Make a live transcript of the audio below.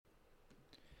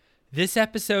This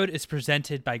episode is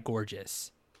presented by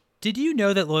Gorgeous. Did you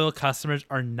know that loyal customers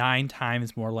are 9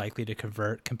 times more likely to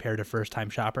convert compared to first-time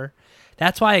shopper?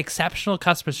 That's why exceptional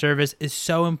customer service is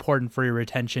so important for your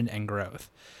retention and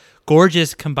growth.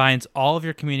 Gorgeous combines all of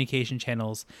your communication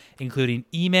channels, including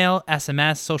email,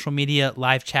 SMS, social media,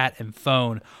 live chat, and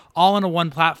phone, all on a one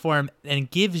platform and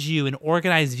gives you an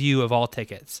organized view of all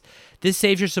tickets. This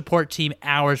saves your support team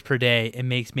hours per day and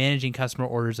makes managing customer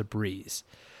orders a breeze.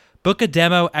 Book a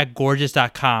demo at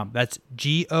gorgeous.com. That's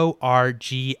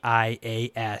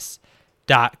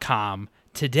gorgias.com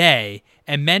today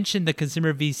and mention the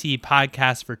Consumer VC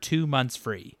podcast for 2 months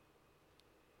free.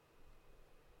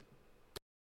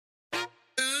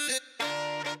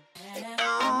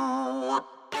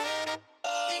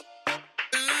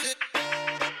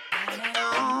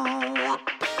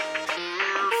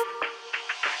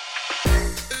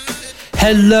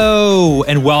 Hello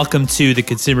and welcome to the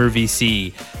Consumer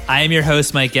VC. I am your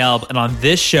host, Mike Gelb, and on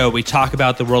this show, we talk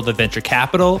about the world of venture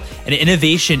capital and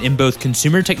innovation in both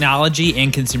consumer technology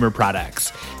and consumer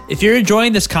products. If you're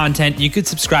enjoying this content, you could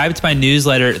subscribe to my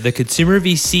newsletter,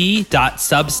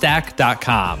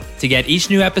 theconsumervc.substack.com, to get each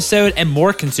new episode and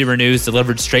more consumer news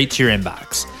delivered straight to your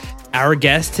inbox. Our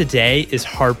guest today is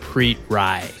Harpreet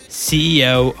Rai,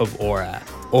 CEO of Oura.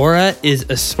 Oura is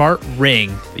a smart ring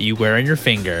that you wear on your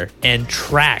finger and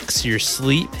tracks your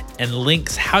sleep and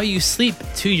links how you sleep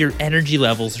to your energy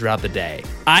levels throughout the day.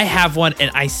 I have one and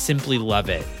I simply love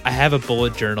it. I have a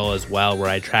bullet journal as well where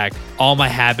I track all my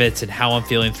habits and how I'm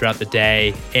feeling throughout the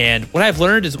day. And what I've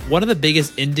learned is one of the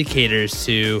biggest indicators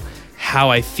to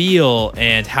how I feel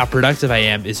and how productive I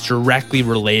am is directly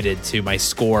related to my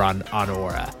score on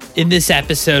Oura. In this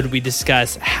episode, we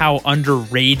discuss how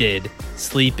underrated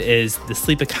sleep is, the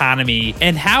sleep economy,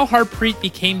 and how Harpreet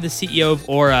became the CEO of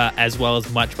Oura, as well as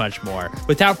much, much more.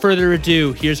 Without further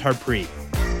ado, here's Harpreet.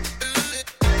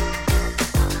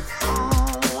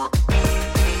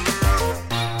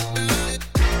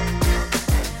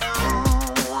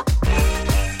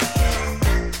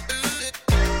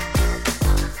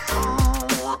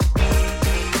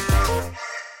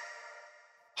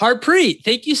 Harpreet,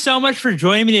 thank you so much for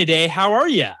joining me today. How are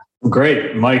you?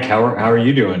 Great. Mike, how are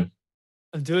you doing?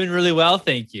 I'm doing really well,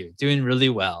 thank you. Doing really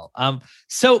well.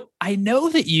 So I know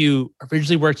that you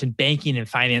originally worked in banking and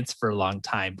finance for a long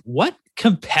time. What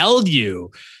compelled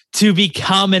you to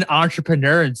become an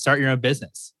entrepreneur and start your own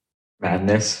business?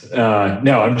 Madness.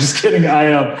 No, I'm just kidding.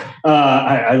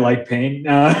 I like pain.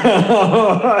 No,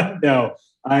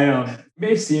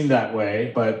 may seem that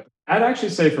way, but I'd actually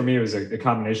say for me, it was a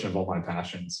combination of all my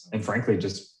passions and frankly,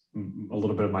 just a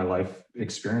little bit of my life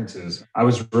experiences. I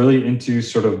was really into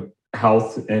sort of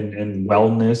health and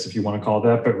wellness, if you want to call it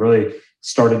that, but really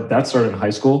started in high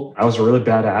school. I was a really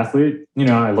bad athlete. You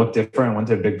know, I looked different. I went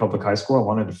to a big public high school. I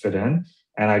wanted to fit in.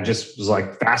 And I just was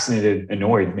like fascinated,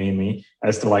 annoyed mainly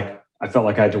as to I felt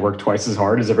like I had to work twice as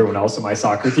hard as everyone else in my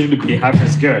soccer team to be half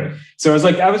as good. So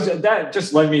that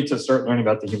just led me to start learning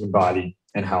about the human body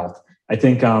and health. I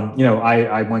think,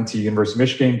 I went to University of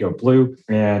Michigan, go blue,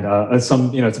 and it's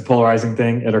a polarizing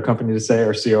thing at our company to say.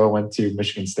 Our CEO went to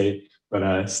Michigan State,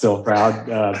 but still proud.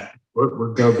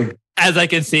 We're go big. As I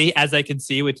can see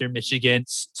with your Michigan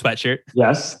sweatshirt.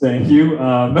 Yes, thank you.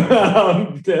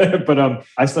 But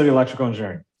I studied electrical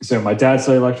engineering. So my dad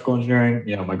studied electrical engineering.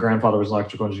 You know, my grandfather was an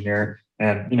electrical engineer,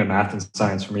 and math and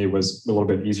science for me was a little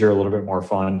bit easier, a little bit more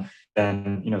fun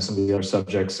than some of the other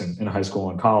subjects in high school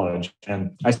and college.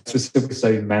 And I specifically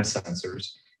studied MEMS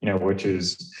sensors, which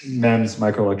is MEMS,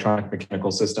 microelectronic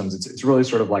mechanical systems. It's really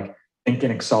sort of like think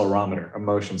an accelerometer, a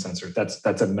motion sensor. That's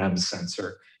a MEMS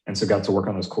sensor. And so got to work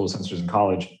on those cool sensors in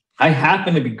college. I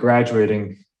happened to be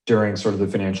graduating during sort of the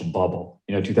financial bubble,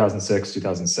 2006,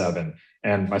 2007.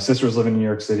 And my sister was living in New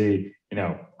York City.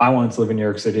 I wanted to live in New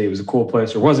York City. It was a cool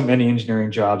place. There wasn't many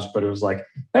engineering jobs, but it was like,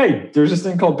 hey, there's this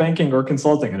thing called banking or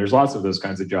consulting. And there's lots of those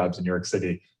kinds of jobs in New York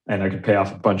City. And I could pay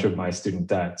off a bunch of my student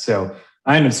debt. So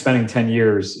I ended up spending 10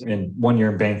 years in 1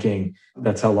 year in banking.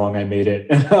 That's how long I made it.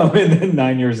 And then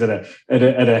 9 years at a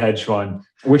hedge fund,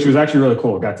 which was actually really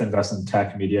cool. I got to invest in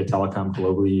tech, media, telecom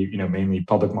globally, mainly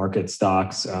public market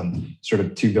stocks, sort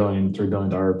of $2 billion, $3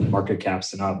 billion market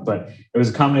caps and up. But it was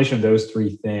a combination of those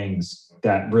three things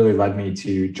that really led me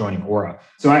to joining Oura.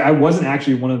 So I wasn't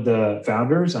actually one of the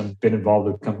founders. I've been involved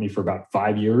with the company for about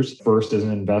 5 years, first as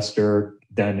an investor,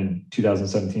 then in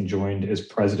 2017 joined as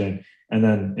president. And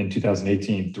then in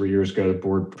 2018, 3 years ago, the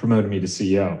board promoted me to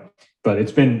CEO. But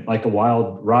it's been like a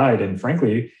wild ride. And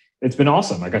frankly, it's been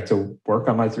awesome. I got to work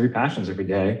on my three passions every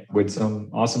day with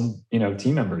some awesome,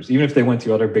 team members. Even if they went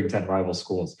to other Big Ten rival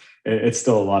schools, it's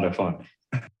still a lot of fun.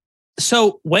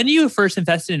 So when you first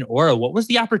invested in Oura, what was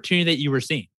the opportunity that you were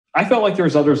seeing? I felt like there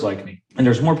was others like me, and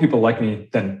there's more people like me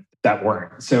than that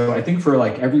weren't. So I think for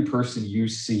like every person you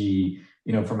see,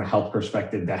 from a health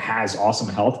perspective that has awesome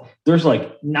health, there's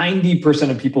like 90%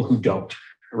 of people who don't.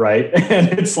 Right. And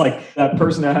it's like that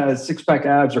person that has 6-pack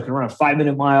abs or can run a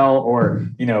 5-minute mile or,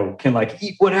 can like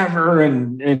eat whatever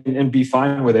and be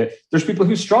fine with it. There's people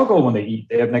who struggle when they eat.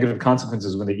 They have negative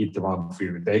consequences when they eat the wrong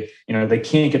food. They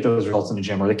can't get those results in the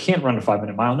gym, or they can't run a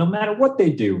 5-minute mile no matter what they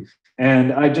do.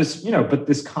 And I just, but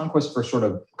this conquest for sort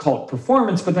of call it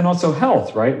performance, but then also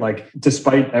health, right? Like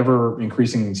despite ever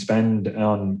increasing spend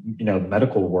on, the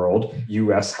medical world,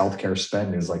 US healthcare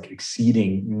spend is like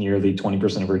exceeding nearly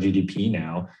 20% of our GDP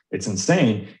now. It's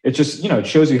insane. It just, it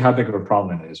shows you how big of a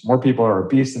problem it is. More people are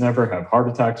obese than ever, have heart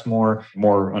attacks more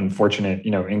unfortunate,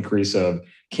 increase of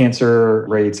cancer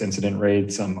rates, incident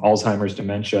rates, Alzheimer's,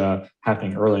 dementia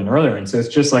happening earlier and earlier. And so it's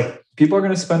just like people are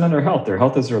going to spend on their health. Their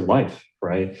health is their life,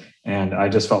 right? And I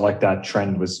just felt like that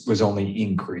trend was only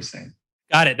increasing.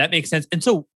 Got it. That makes sense. And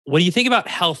so when you think about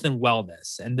health and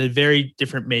wellness and the very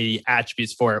different maybe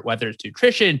attributes for it, whether it's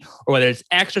nutrition or whether it's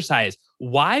exercise,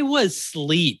 why was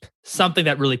sleep something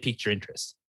that really piqued your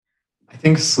interest? I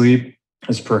think sleep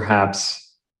is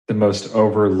perhaps the most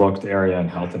overlooked area in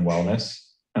health and wellness.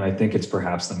 And I think it's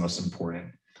perhaps the most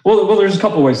important. Well, there's a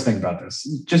couple of ways to think about this.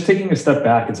 Just taking a step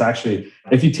back, it's actually,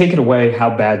 if you take it away,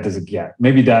 how bad does it get?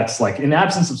 Maybe that's like, in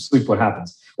absence of sleep, what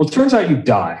happens? Well, it turns out you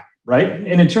die, right?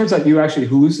 And it turns out you actually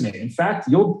hallucinate. In fact,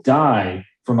 you'll die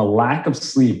from a lack of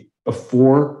sleep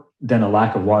before than a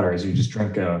lack of water, as you just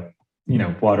drink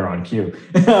water on cue.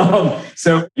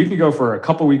 So you can go for a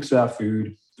couple weeks without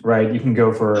food, right? You can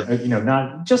go for,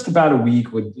 not just about a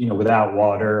week with, without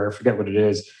water, I forget what it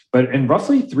is, but in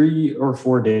roughly 3 or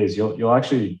 4 days, you'll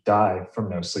actually die from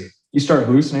no sleep. You start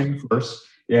hallucinating first.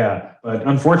 Yeah. But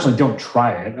unfortunately, don't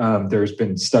try it. There's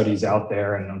been studies out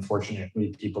there and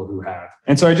unfortunately people who have.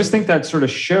 And so I just think that sort of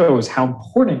shows how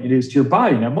important it is to your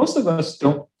body. Now, most of us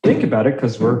don't think about it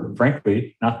because we're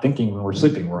frankly not thinking when we're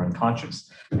sleeping, we're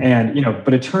unconscious. And,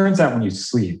 but it turns out when you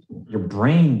sleep, your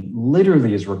brain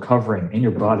literally is recovering in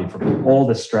your body from all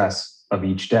the stress of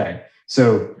each day.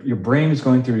 So your brain is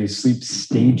going through these sleep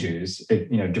stages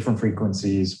at, different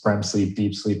frequencies, REM sleep,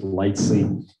 deep sleep, light sleep,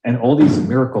 and all these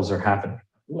miracles are happening.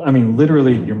 I mean,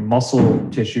 literally your muscle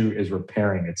tissue is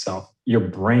repairing itself. Your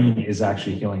brain is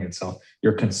actually healing itself.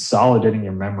 You're consolidating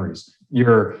your memories.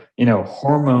 Your,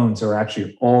 hormones are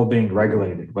actually all being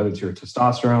regulated, whether it's your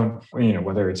testosterone,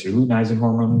 whether it's your luteinizing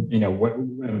hormone,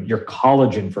 your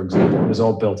collagen, for example, is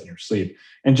all built in your sleep.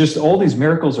 And just all these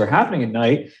miracles are happening at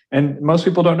night, and most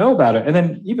people don't know about it. And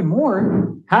then even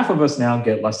more, half of us now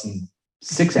get less than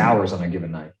 6 hours on a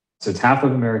given night. So it's half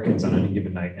of Americans on any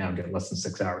given night now get less than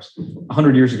 6 hours.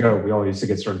 100 years ago, we all used to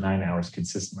get sort of 9 hours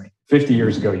consistently. 50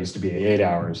 years ago, it used to be 8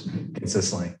 hours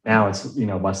consistently. Now it's,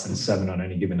 less than 7 on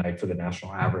any given night for the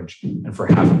national average. And for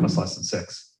half of us, less than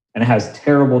 6. And it has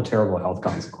terrible, terrible health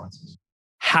consequences.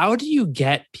 How do you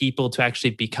get people to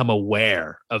actually become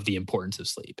aware of the importance of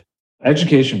sleep?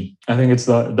 Education. I think it's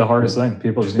the hardest thing.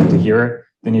 People just need to hear it.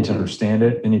 They need to understand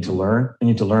it. They need to learn. They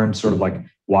need to learn sort of like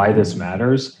why this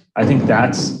matters. I think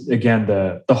that's, again,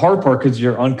 the hard part because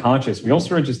you're unconscious. We all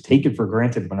sort of just take it for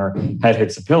granted when our head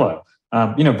hits a pillow.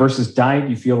 Versus diet,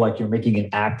 you feel like you're making an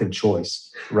active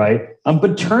choice, right?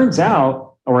 But turns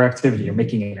out, or activity, you're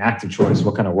making an active choice.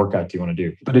 What kind of workout do you want to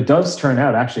do? But it does turn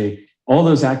out actually all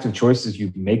those active choices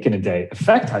you make in a day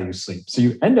affect how you sleep. So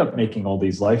you end up making all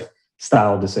these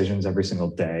lifestyle decisions every single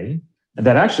day and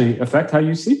that actually affect how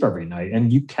you sleep every night,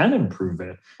 and you can improve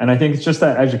it. And I think it's just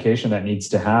that education that needs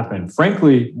to happen.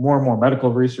 Frankly, more and more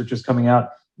medical research is coming out,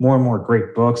 more and more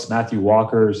great books. Matthew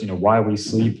Walker's, Why We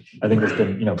Sleep, I think has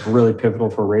been, really pivotal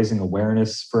for raising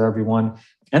awareness for everyone.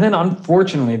 And then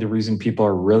unfortunately, the reason people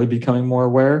are really becoming more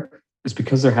aware is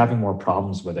because they're having more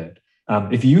problems with it.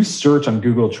 If you search on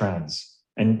Google Trends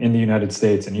and in the United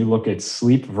States and you look at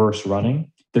sleep versus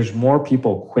running, there's more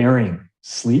people querying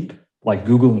sleep, like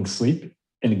Googling sleep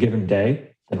in a given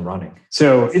day than running.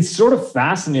 So it's sort of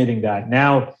fascinating that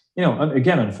now,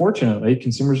 again, unfortunately,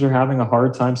 consumers are having a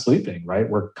hard time sleeping, right?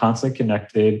 We're constantly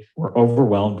connected. We're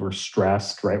overwhelmed. We're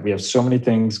stressed, right? We have so many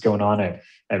things going on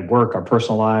at work, our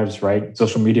personal lives, right?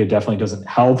 Social media definitely doesn't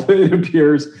help, it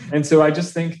appears. And so I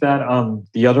just think that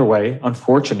the other way,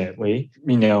 unfortunately,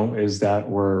 is that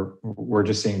we're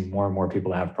just seeing more and more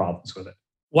people have problems with it.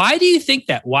 Why do you think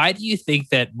that? Why do you think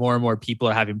that more and more people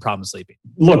are having problems sleeping?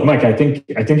 Look, Mike, I think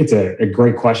it's a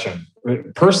great question.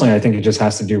 Personally, I think it just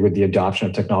has to do with the adoption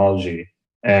of technology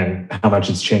and how much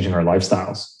it's changing our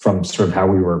lifestyles from sort of how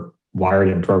we were wired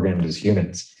and programmed as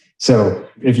humans. So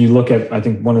if you look at, I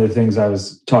think one of the things I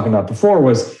was talking about before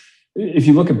was if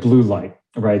you look at blue light,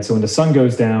 right? So when the sun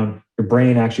goes down, your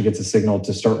brain actually gets a signal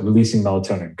to start releasing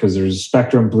melatonin because there's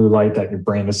spectrum blue light that your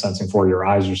brain is sensing for, your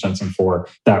eyes are sensing for,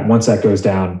 that once that goes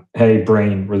down, hey,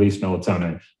 brain, release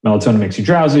melatonin. Melatonin makes you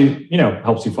drowsy,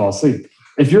 helps you fall asleep.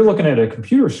 If you're looking at a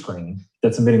computer screen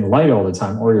that's emitting light all the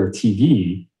time or your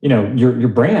TV, your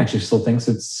brain actually still thinks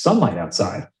it's sunlight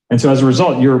outside. And so as a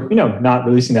result, you're, not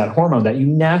releasing that hormone that you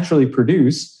naturally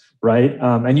produce, right?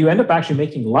 And you end up actually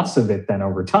making less of it then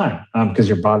over time because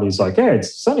your body's like, hey,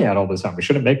 it's sunny out all the time. We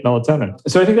shouldn't make melatonin.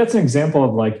 So I think that's an example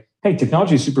of like, hey,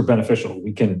 technology is super beneficial.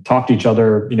 We can talk to each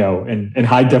other, in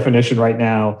high definition right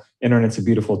now. Internet's a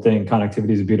beautiful thing.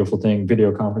 Connectivity is a beautiful thing.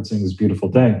 Video conferencing is a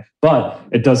beautiful thing. But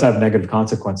it does have negative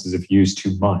consequences if used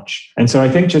too much. And so I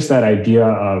think just that idea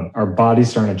of our bodies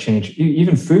starting to change,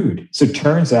 even food. So it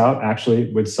turns out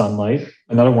actually with sunlight,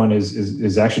 another one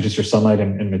is actually just your sunlight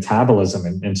and metabolism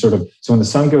and sort of, so when the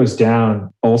sun goes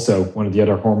down, also one of the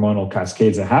other hormonal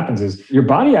cascades that happens is your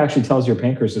body actually tells your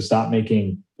pancreas to stop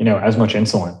making as much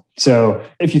insulin. So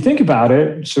if you think about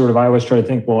it, sort of, I always try to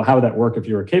think, well, how would that work if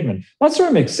you were a caveman? Well, that sort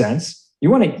of makes sense. You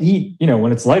want to eat,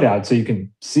 when it's light out so you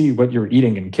can see what you're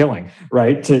eating and killing,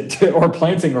 right? Or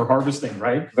planting or harvesting,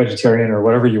 right? Vegetarian or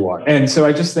whatever you are. And so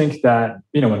I just think that,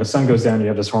 when the sun goes down, you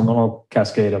have this hormonal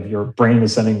cascade of your brain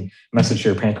is sending a message to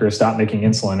your pancreas, stop making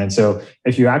insulin. And so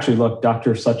if you actually look,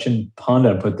 Dr. Sachin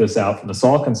Panda put this out from the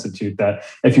Salk Institute, that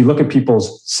if you look at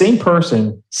people's same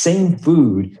person, same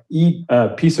food, eat a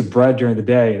piece of bread during the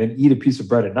day and then eat a piece of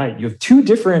bread at night, you have two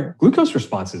different glucose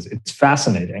responses. It's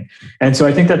fascinating. And so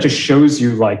I think that just shows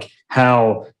you like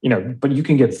how, but you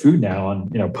can get food now on,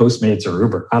 Postmates or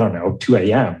Uber, I don't know, 2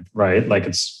 a.m., right? Like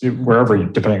it's wherever,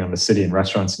 depending on the city and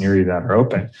restaurants near you that are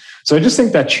open. So I just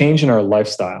think that change in our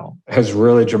lifestyle has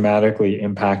really dramatically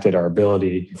impacted our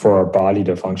ability for our body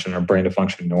to function, our brain to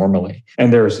function normally.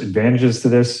 And there's advantages to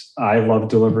this. I love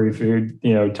delivery food,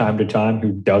 time to time.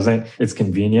 Who doesn't? It's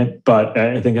convenient, but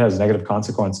I think it has negative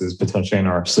consequences potentially in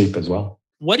our sleep as well.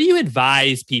 What do you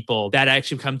advise people that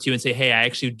actually come to you and say, hey, I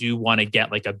actually do want to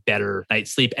get like a better night's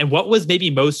sleep? And what was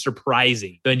maybe most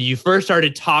surprising when you first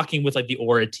started talking with like the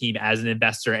Oura team as an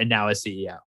investor and now as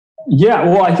CEO? Yeah,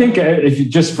 well, I think if you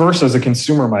just first as a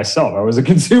consumer myself, I was a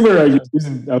consumer. I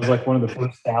was like one of the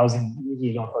first 1,000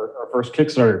 users on our first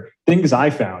Kickstarter. Things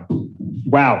I found,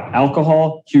 wow,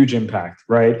 alcohol, huge impact,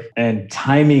 right? And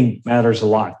timing matters a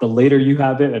lot. The later you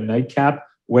have it, a nightcap,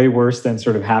 way worse than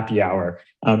sort of happy hour.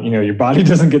 Your body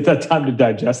doesn't get that time to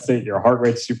digest it. Your heart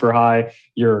rate's super high.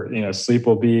 Your sleep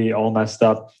will be all messed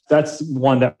up. That's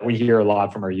one that we hear a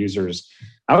lot from our users.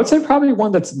 I would say probably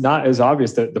one that's not as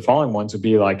obvious. That the following ones would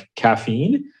be like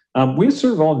caffeine. We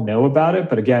sort of all know about it,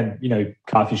 but again,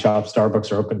 coffee shops,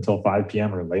 Starbucks are open until 5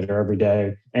 p.m. or later every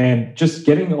day. And just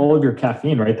getting all of your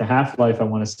caffeine, right? The half-life, I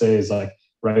want to say, is like,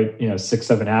 right,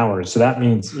 6-7 hours. So that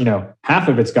means, half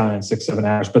of it's gone in 6-7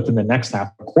 hours, but then the next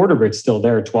half, a quarter of it's still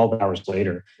there 12 hours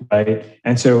later, right?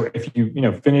 And so if you,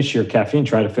 finish your caffeine,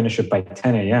 try to finish it by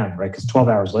 10 a.m., right? Because 12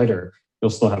 hours later, you'll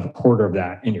still have a quarter of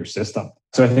that in your system.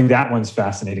 So I think that one's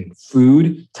fascinating.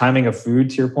 Food, timing of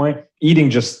food, to your point, eating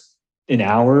just an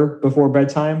hour before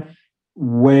bedtime,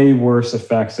 way worse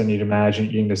effects than you'd imagine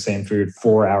eating the same food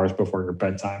 4 hours before your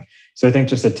bedtime. So I think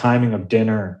just the timing of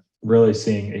dinner, really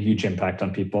seeing a huge impact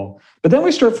on people. But then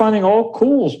we start finding all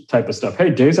cool type of stuff. Hey,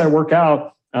 days I work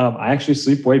out, I actually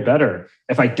sleep way better.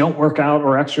 If I don't work out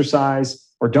or exercise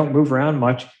or don't move around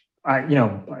much,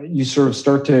 you sort of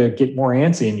start to get more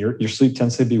antsy and your sleep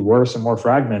tends to be worse and more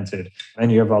fragmented.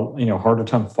 And you have a harder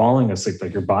time falling asleep.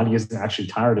 Like your body isn't actually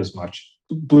tired as much.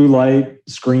 Blue light,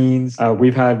 screens.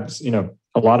 We've had,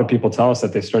 a lot of people tell us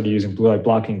that they started using blue light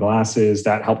blocking glasses.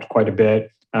 That helped quite a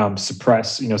bit.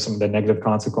 Suppress, some of the negative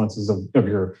consequences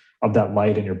of that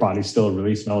light, and your body still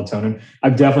release melatonin.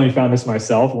 I've definitely found this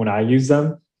myself when I use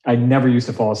them. I never used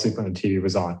to fall asleep when the TV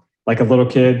was on. Like a little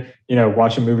kid,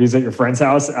 watching movies at your friend's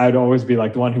house, I'd always be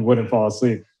like the one who wouldn't fall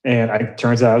asleep. And it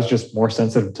turns out I was just more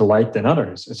sensitive to light than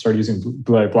others. I started using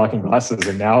blue light blocking glasses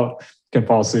and now can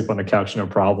fall asleep on the couch, no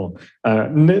problem.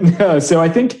 So I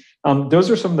think those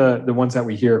are some of the ones that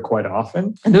we hear quite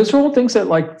often. And those are all things that,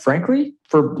 like, frankly,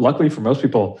 luckily for most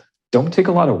people, don't take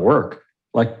a lot of work.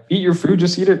 Like, eat your food,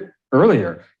 just eat it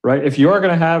earlier, right? If you are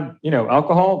going to have,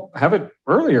 alcohol, have it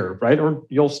earlier, right? Or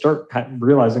you'll start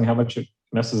realizing how much it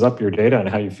messes up your data and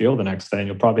how you feel the next day. And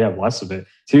you'll probably have less of it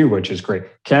too, which is great.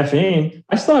 Caffeine,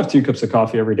 I still have 2 cups of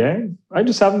coffee every day. I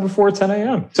just have them before 10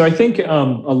 a.m. So I think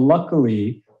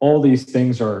luckily, all these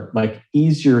things are like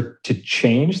easier to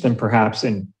change than perhaps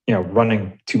in,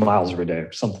 running 2 miles every day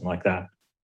or something like that.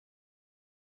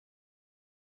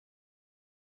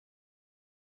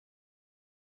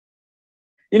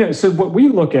 So what we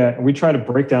look at, and we try to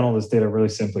break down all this data really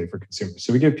simply for consumers.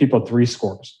 So we give people 3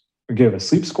 scores. We give a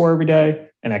sleep score every day,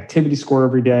 an activity score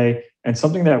every day, and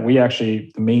something that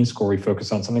the main score we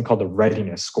focus on, something called the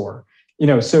readiness score.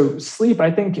 So sleep,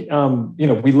 I think,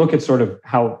 we look at sort of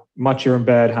how much you're in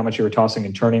bed, how much you were tossing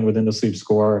and turning within the sleep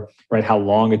score, right? How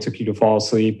long it took you to fall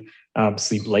asleep,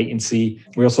 sleep latency.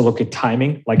 We also look at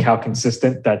timing, like how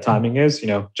consistent that timing is,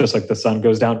 just like the sun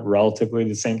goes down relatively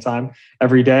the same time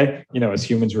every day. As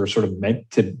humans, we're sort of meant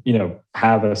to,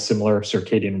 have a similar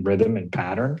circadian rhythm and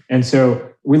pattern. And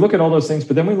so we look at all those things,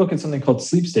 but then we look at something called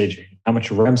sleep staging. How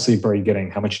much REM sleep are you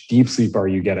getting? How much deep sleep are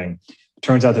you getting?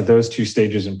 Turns out that those 2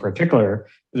 stages in particular,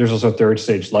 there's also a 3rd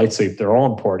stage, light sleep. They're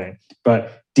all important,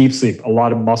 but deep sleep, a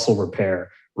lot of muscle repair,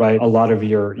 right? A lot of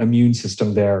your immune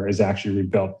system there is actually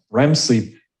rebuilt. REM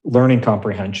sleep, learning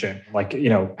comprehension, like,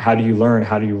 how do you learn?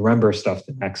 How do you remember stuff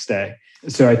the next day?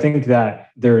 So I think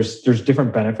that there's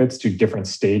different benefits to different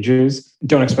stages.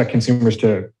 Don't expect consumers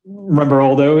to remember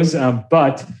all those,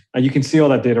 but you can see all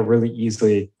that data really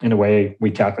easily in the way we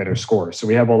calculate our scores. So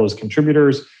we have all those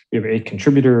contributors. We have 8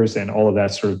 contributors, and all of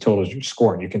that sort of totals your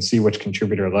score. And you can see which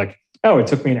contributor, like, oh, it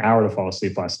took me an hour to fall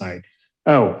asleep last night.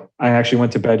 Oh, I actually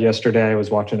went to bed yesterday. I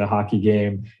was watching a hockey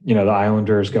game, the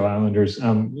Islanders, go Islanders,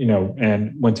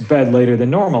 and went to bed later than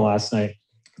normal last night.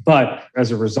 But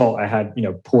as a result, I had,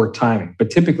 poor timing.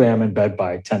 But typically I'm in bed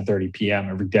by 10:30 p.m.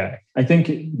 every day. I think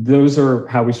those are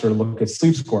how we sort of look at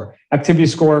sleep score. Activity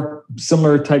score,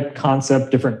 similar type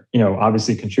concept, different,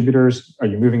 obviously contributors. Are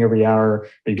you moving every hour?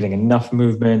 Are you getting enough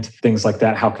movement? Things like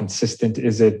that. How consistent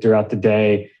is it throughout the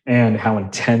day? And how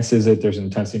intense is it? There's an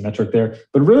intensity metric there.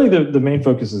 But really the main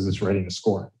focus is this readiness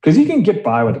score. Because you can get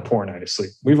by with a poor night of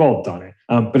sleep. We've all done it.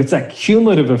 But it's that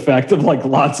cumulative effect of like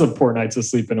lots of poor nights of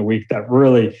sleep in a week that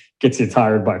really gets you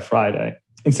tired by Friday.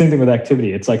 And same thing with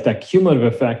activity. It's like that cumulative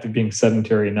effect of being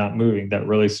sedentary and not moving that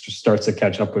really starts to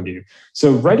catch up with you.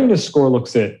 So readiness score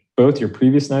looks at both your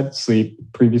previous night of sleep,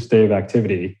 previous day of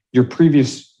activity, your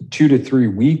previous 2 to 3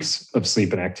 weeks of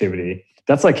sleep and activity.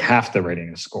 That's like half the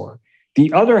readiness score.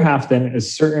 The other half then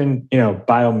is certain,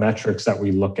 biometrics that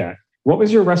we look at. What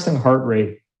was your resting heart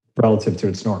rate relative to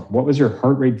its norm? What was your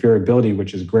heart rate variability,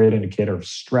 which is a great indicator of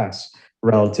stress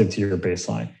relative to your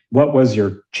baseline? What was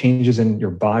your changes in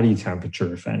your body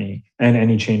temperature, if any, and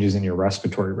any changes in your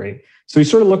respiratory rate? So we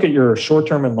sort of look at your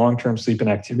short-term and long-term sleep and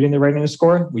activity in the readiness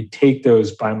score. We take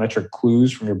those biometric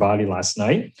clues from your body last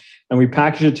night, and we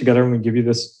package it together and we give you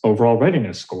this overall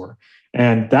readiness score.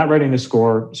 And that readiness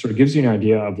score sort of gives you an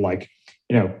idea of like,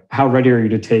 how ready are you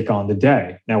to take on the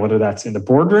day? Now, whether that's in the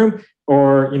boardroom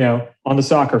or, on the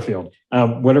soccer field,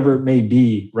 whatever it may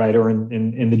be, right? Or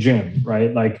in the gym,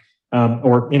 right? Like,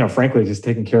 or, frankly, just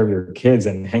taking care of your kids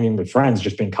and hanging with friends,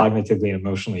 just being cognitively and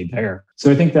emotionally there. So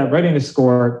I think that readiness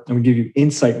score, and we give you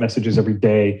insight messages every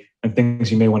day and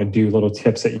things you may want to do, little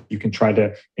tips that you can try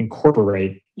to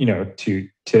incorporate,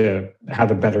 to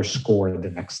have a better score the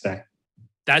next day.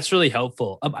 That's really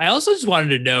helpful. I also just wanted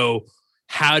to know,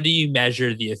 how do you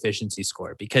measure the efficiency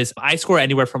score? Because I score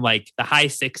anywhere from like the high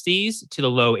 60s to the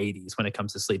low 80s when it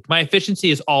comes to sleep. My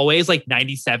efficiency is always like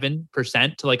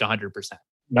 97% to like 100%.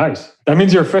 Nice. That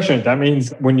means you're efficient. That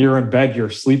means when you're in bed, you're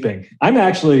sleeping. I'm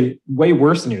actually way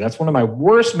worse than you. That's one of my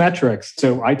worst metrics.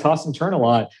 So I toss and turn a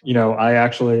lot. I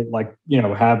actually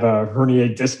have a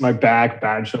herniated disc in my back,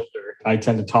 bad shoulder. I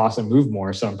tend to toss and move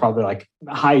more. So I'm probably like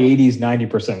high 80s,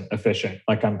 90% efficient.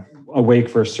 Like I'm awake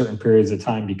for certain periods of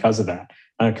time because of that,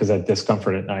 because I have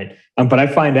discomfort at night. But I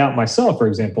find out myself, for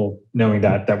example, knowing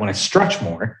that when I stretch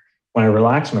more, when I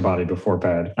relax my body before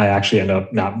bed, I actually end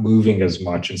up not moving as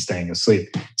much and staying asleep.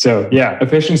 So yeah,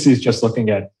 efficiency is just looking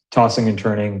at tossing and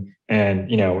turning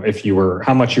and,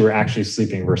 how much you were actually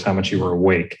sleeping versus how much you were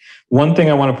awake. One thing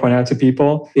I want to point out to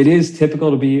people, it is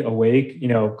typical to be awake,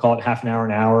 call it half an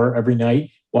hour every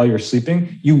night while you're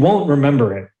sleeping. You won't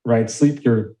remember it, right? Sleep,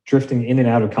 you're drifting in and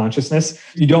out of consciousness.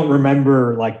 You don't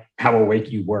remember like how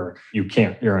awake you were. You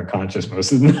can't, you're unconscious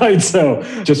most of the night. So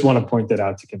just want to point that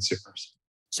out to consumers.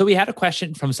 So we had a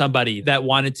question from somebody that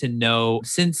wanted to know,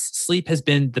 since sleep has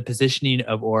been the positioning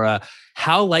of Oura,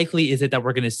 how likely is it that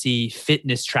we're going to see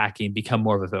fitness tracking become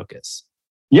more of a focus?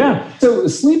 Yeah. So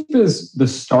sleep is the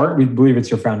start. We believe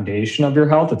it's your foundation of your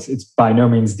health. It's by no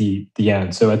means the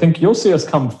end. So I think you'll see us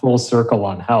come full circle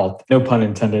on health. No pun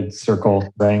intended,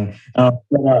 circle ring.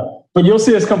 But you'll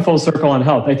see us come full circle on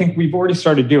health. I think we've already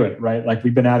started to do it, right? Like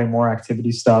we've been adding more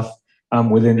activity stuff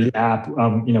within the app.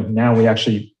 Now we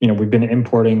actually, we've been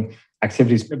importing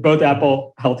activities. Both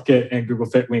Apple Health Kit and Google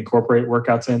Fit, we incorporate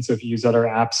workouts in. So if you use other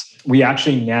apps, we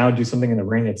actually now do something in the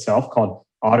ring itself called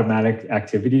automatic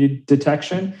activity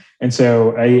detection. And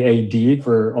so AAD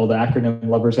for all the acronym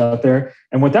lovers out there.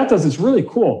 And what that does is really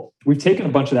cool. We've taken a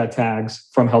bunch of that tags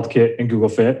from HealthKit and Google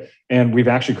Fit, and we've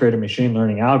actually created a machine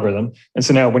learning algorithm. And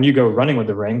so now when you go running with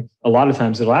the Ring, a lot of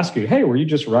times it'll ask you, hey, were you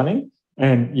just running?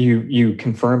 And you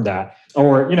confirm that.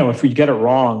 Or, if we get it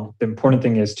wrong, the important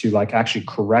thing is to like actually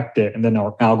correct it. And then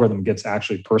our algorithm gets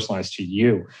actually personalized to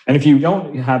you. And if you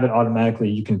don't have it automatically,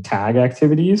 you can tag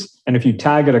activities. And if you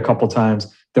tag it a couple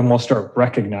times, then we'll start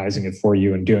recognizing it for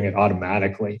you and doing it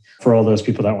automatically for all those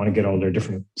people that want to get all their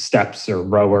different steps or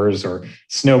rowers or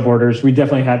snowboarders. We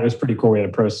definitely had, it was pretty cool. We had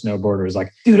a pro snowboarder who was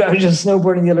like, dude, I was just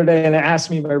snowboarding the other day and it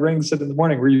asked me my Ring said in the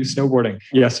morning, were you snowboarding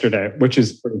yesterday? Which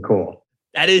is pretty cool.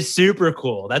 That is super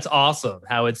cool. That's awesome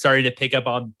how it's starting to pick up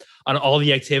on all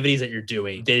the activities that you're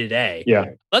doing day to day. Yeah.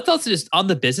 Let's also just on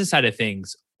the business side of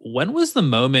things, when was the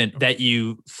moment that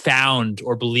you found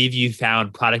or believe you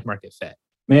found product market fit?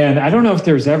 Man, I don't know if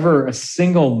there's ever a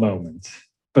single moment,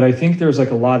 but I think there's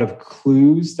like a lot of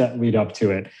clues that lead up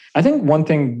to it. I think one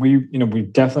thing we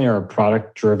definitely are a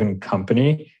product driven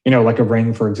company, like a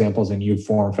Ring, for example, is a new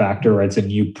form factor, right? It's a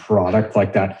new product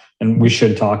like that. And we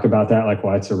should talk about that, like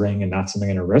why it's a Ring and not something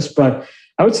in a wrist. But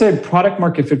I would say product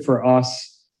market fit for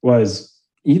us was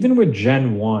even with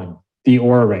Gen 1, the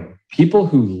Oura Ring, people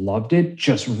who loved it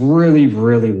just really,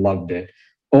 really loved it.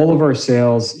 All of our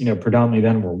sales, predominantly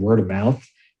then were word of mouth.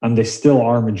 They still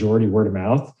are majority word of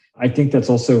mouth. I think that's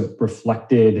also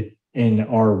reflected in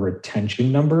our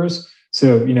retention numbers.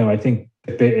 So, I think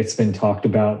it's been talked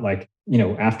about like,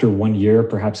 after 1 year,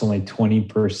 perhaps only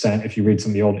 20%, if you read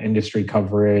some of the old industry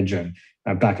coverage and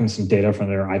back in some data from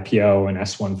their IPO and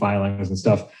S1 filings and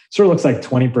stuff, sort of looks like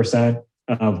 20%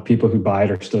 of people who buy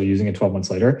it are still using it 12 months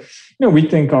later. We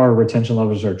think our retention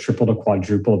levels are triple to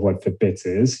quadruple of what Fitbit's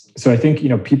is. So I think,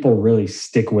 people really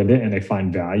stick with it and they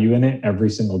find value in it every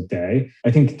single day.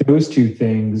 I think those two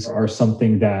things are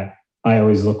something that I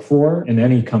always look for in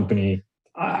any company.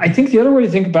 I think the other way to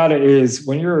think about it is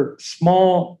when you're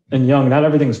small and young, not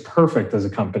everything's perfect as a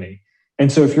company.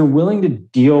 And so if you're willing to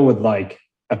deal with like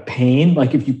a pain,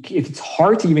 like if it's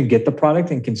hard to even get the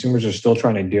product and consumers are still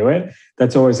trying to do it,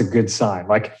 that's always a good sign.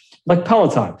 Like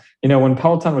Peloton, when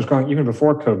Peloton was growing, even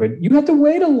before COVID, you had to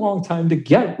wait a long time to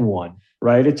get one,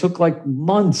 right? It took like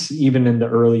months, even in the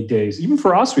early days. Even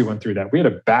for us, we went through that. We had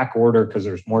a back order because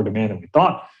there's more demand than we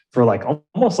thought for like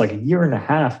almost like a year and a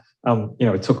half.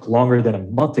 It took longer than a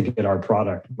month to get our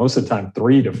product. Most of the time,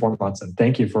 3 to 4 months. And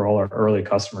thank you for all our early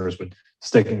customers with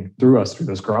sticking through us through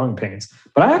those growing pains.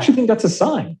 But I actually think that's a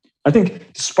sign. I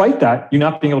think despite that, you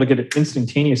not being able to get it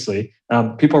instantaneously,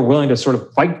 people are willing to sort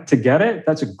of fight to get it.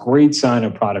 That's a great sign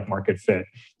of product market fit.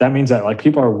 That means that like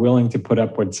people are willing to put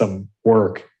up with some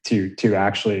work to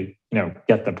actually,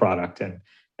 get the product.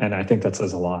 And I think that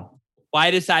says a lot. Well,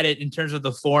 I decided in terms of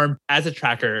the form as a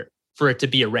tracker for it to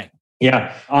be a Ring.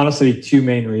 Yeah, honestly, 2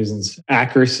 main reasons: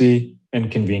 accuracy and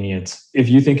convenience. If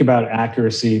you think about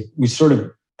accuracy, we sort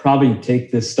of probably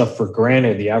take this stuff for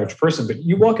granted, the average person, but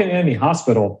you walk into any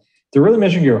hospital, they're really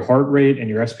measuring your heart rate and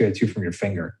your SpO2 from your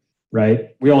finger, right?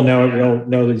 We all know it. We all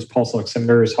know these pulse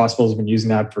oximeters. Hospitals have been using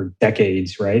that for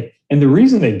decades, right? And the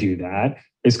reason they do that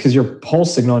is because your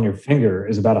pulse signal on your finger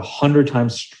is about 100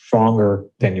 times stronger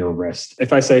than your wrist.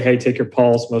 If I say, hey, take your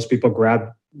pulse, most people grab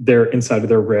their inside of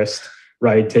their wrist,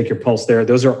 right? Take your pulse there.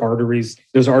 Those are arteries.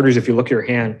 Those arteries, if you look at your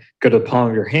hand, go to the palm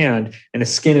of your hand, and the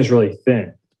skin is really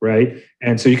thin, right?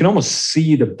 And so you can almost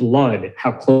see the blood,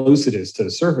 how close it is to the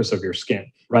surface of your skin,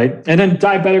 right? And then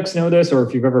diabetics know this, or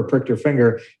if you've ever pricked your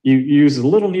finger, you use a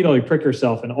little needle, you prick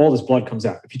yourself, and all this blood comes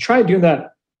out. If you try doing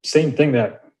that same thing,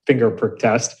 that finger prick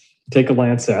test, take a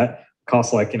Lancet,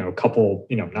 costs like, a couple,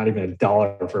 not even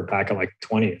 $1 for a pack of like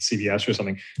 20 at CVS or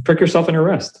something. Prick yourself in your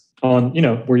wrist on,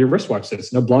 where your wristwatch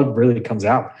sits. No blood really comes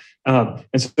out. And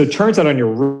so it turns out on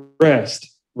your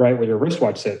wrist, right, where your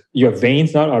wristwatch sits, you have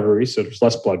veins, not arteries, so there's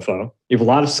less blood flow. You have a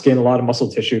lot of skin, a lot of muscle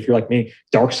tissue. If you're like me,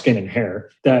 dark skin and hair,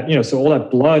 that, so all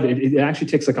that blood, it actually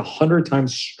takes like 100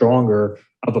 times stronger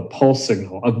of a pulse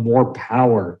signal, of more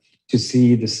power to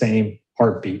see the same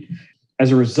heartbeat.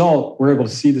 As a result, we're able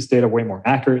to see this data way more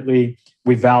accurately.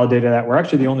 We validated that. We're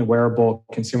actually the only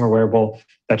consumer wearable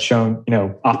that's shown,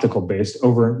 optical based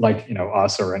over like,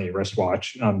 us or any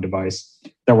wristwatch device,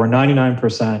 that we're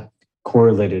 99%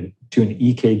 correlated to an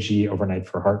EKG overnight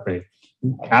for heart rate.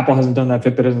 Apple hasn't done that.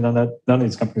 Fitbit hasn't done that. None of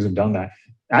these companies have done that.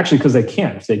 Actually, because they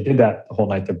can't. If they did that the whole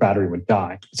night, their battery would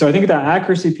die. So I think that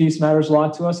accuracy piece matters a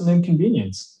lot to us, and then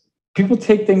convenience. People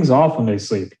take things off when they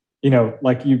sleep.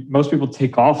 Most people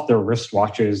take off their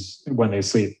wristwatches when they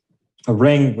sleep. A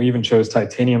Ring, we even chose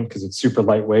titanium because it's super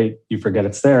lightweight. You forget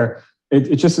it's there.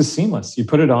 it just is seamless. You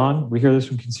put it on. We hear this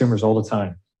from consumers all the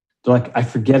time. They're like, I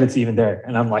forget it's even there.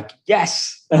 And I'm like,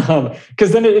 yes.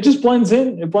 Because then it just blends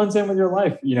in. It blends in with your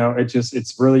life.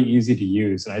 It's really easy to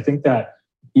use. And I think that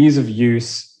ease of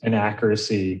use and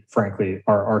accuracy, frankly,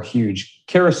 are huge.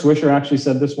 Kara Swisher actually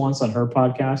said this once on her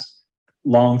podcast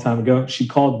long time ago. She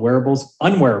called wearables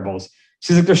unwearables.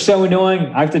 She's like, they're so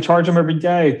annoying. I have to charge them every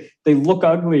day. They look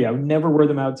ugly. I would never wear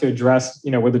them out to a dress,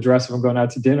 with a dress if I'm going out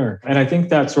to dinner. And I think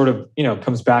that sort of,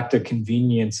 comes back to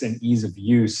convenience and ease of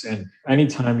use. And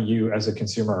anytime you as a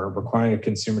consumer are requiring a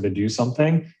consumer to do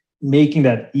something, making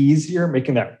that easier,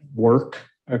 making that work,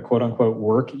 quote unquote,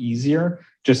 work easier,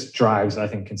 just drives, I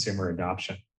think, consumer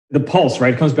adoption. The pulse,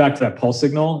 right? It comes back to that pulse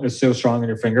signal is so strong in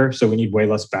your finger. So we need way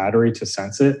less battery to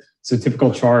sense it. So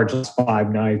typical charge is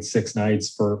 5 nights, 6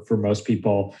 nights for most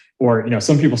people. Or,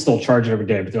 some people still charge it every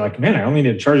day, but they're like, man, I only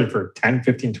need to charge it for 10,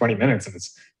 15, 20 minutes and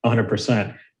it's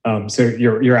 100%. So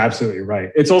you're absolutely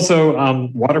right. It's also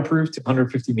waterproof to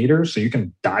 150 meters. So you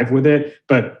can dive with it,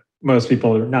 but most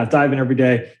people are not diving every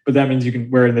day, but that means you can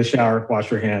wear it in the shower,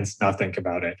 wash your hands, not think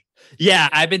about it. Yeah,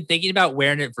 I've been thinking about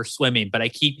wearing it for swimming, but I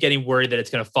keep getting worried that it's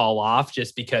going to fall off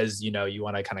just because, you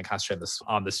want to kind of concentrate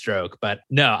on the stroke. But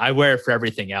no, I wear it for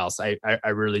everything else. I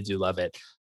really do love it.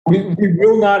 We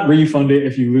will not refund it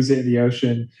if you lose it in the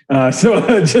ocean.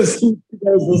 So just you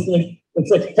guys listening,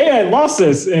 it's like, hey, I lost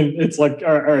this. And it's like,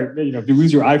 all right, if you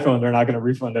lose your iPhone, they're not going to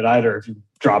refund it either if you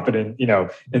drop it in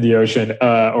the ocean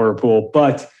or a pool.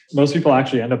 But most people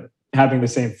actually end up having the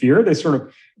same fear. They sort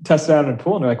of test it out in a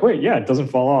pool and they're like, wait, yeah, it doesn't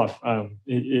fall off. And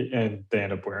they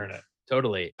end up wearing it.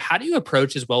 Totally. How do you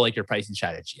approach as well, like your pricing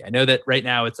strategy? I know that right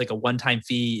now it's like a one-time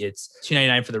fee. It's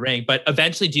 $299 for the ring, but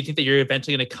eventually, do you think that you're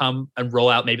eventually going to come and roll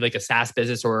out maybe like a SaaS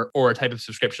business or a type of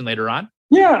subscription later on?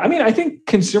 Yeah. I mean, I think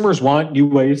consumers want new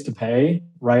ways to pay,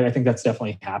 right? I think that's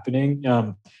definitely happening.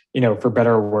 For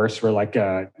better or worse, we're like,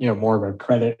 more of a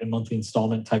credit and monthly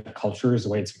installment type of culture is the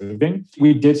way it's moving.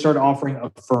 We did start offering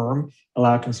Affirm,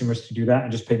 allow consumers to do that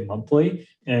and just pay monthly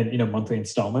and, monthly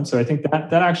installments. So I think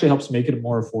that actually helps make it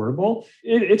more affordable.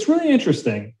 It's really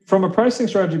interesting from a pricing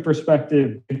strategy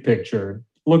perspective, big picture,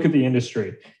 look at the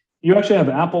industry. You actually have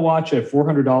Apple Watch at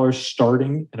 $400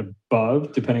 starting and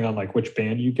above, depending on like which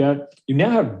band you get. You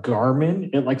now have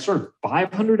Garmin at like sort of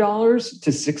 $500 to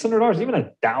 $600, even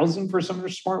 $1,000 for some of their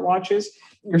smartwatches.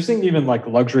 You're seeing even like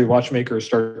luxury watchmakers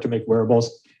start to make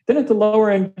wearables. Then at the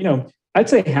lower end, I'd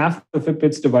say half of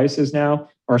Fitbit's devices now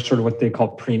are sort of what they call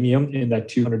premium in that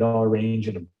 $200 range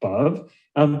and above.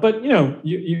 But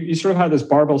you sort of have this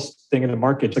barbell thing in the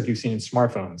market, just like you've seen in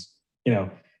smartphones.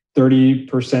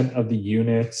 30% of the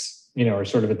units, are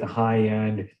sort of at the high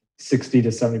end, 60 to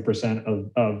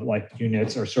 70% of like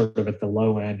units are sort of at the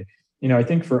low end. I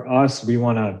think for us, we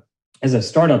want to, as a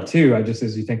startup too,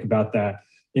 as you think about that,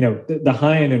 the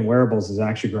high end in wearables is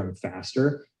actually growing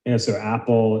faster. So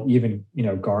Apple, even,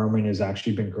 Garmin has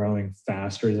actually been growing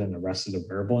faster than the rest of the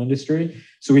wearable industry.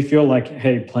 So we feel like,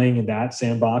 hey, playing in that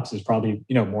sandbox is probably,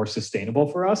 more sustainable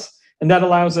for us. And that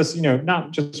allows us, not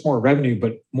just more revenue,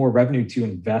 but more revenue to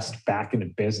invest back into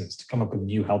business, to come up with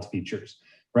new health features,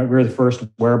 right? We're the first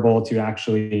wearable to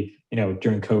actually,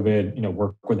 during COVID,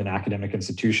 work with an academic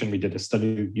institution. We did a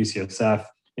study with UCSF,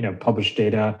 published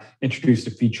data, introduced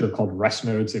a feature called rest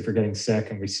modes. If you're getting sick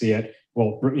and we see it,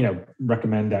 we'll,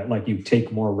 recommend that like you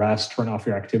take more rest, turn off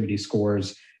your activity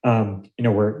scores.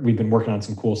 We've been working on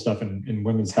some cool stuff in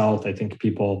women's health. I think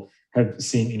people have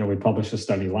seen, we published a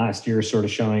study last year sort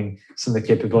of showing some of the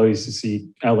capabilities to see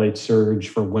LH surge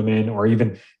for women, or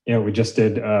even, we just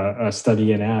did a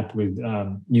study and app with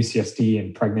UCSD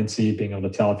and pregnancy, being able to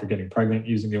tell if you're getting pregnant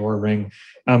using the Oura Ring.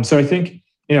 So I think,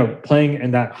 playing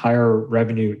in that higher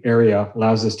revenue area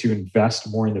allows us to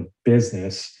invest more in the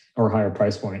business or higher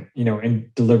price point,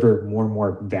 and deliver more and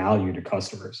more value to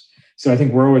customers. So I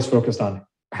think we're always focused on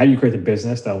how do you create the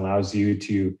business that allows you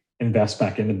to invest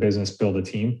back in the business, build a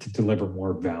team to deliver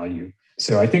more value.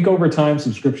 So I think over time,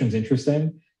 subscription's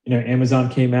interesting. Amazon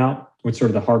came out with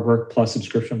sort of the hard work plus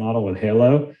subscription model with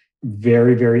Halo.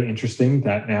 Very, very interesting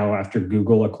that now after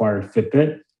Google acquired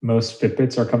Fitbit, most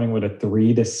Fitbits are coming with a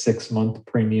 3 to 6 month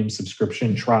premium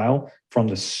subscription trial from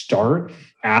the start.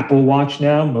 Apple Watch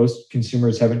now, most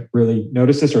consumers haven't really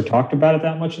noticed this or talked about it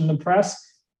that much in the press.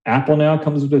 Apple now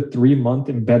comes with a 3-month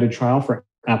embedded trial for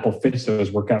Apple Fitness,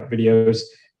 those workout videos.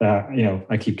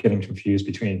 I keep getting confused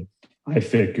between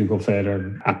iFit, Google Fit,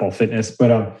 or Apple Fitness,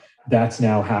 but that's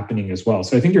now happening as well.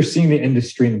 So I think you're seeing the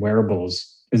industry in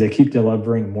wearables as they keep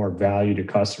delivering more value to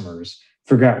customers,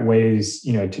 figure out ways,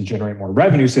 to generate more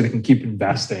revenue so they can keep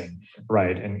investing,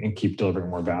 right, and keep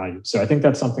delivering more value. So I think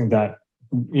that's something that,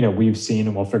 we've seen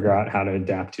and we'll figure out how to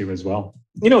adapt to as well.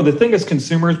 The thing is,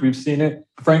 consumers, we've seen it.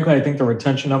 Frankly, I think the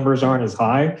retention numbers aren't as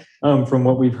high from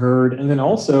what we've heard. And then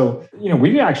also,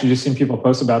 we've actually just seen people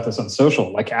post about this on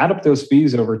social, like add up those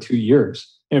fees over 2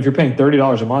 years. And if you're paying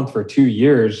 $30 a month for 2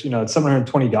 years, it's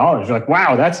 $720. You're like,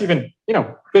 wow, that's even,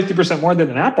 50% more than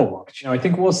an Apple Watch. I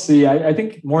think we'll see. I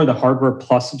think more of the hardware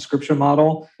plus subscription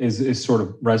model is sort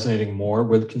of resonating more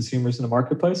with consumers in the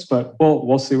marketplace, but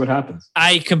we'll see what happens.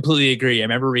 I completely agree. I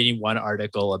remember reading one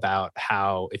article about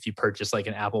how if you purchase like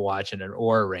an Apple Watch and an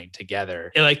Oura Ring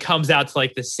together, it like comes out to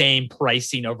like the same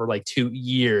pricing over like 2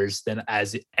 years than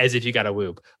as if you got a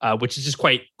Whoop, which is just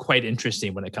quite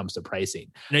interesting when it comes to pricing.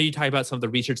 I know you talk about some of the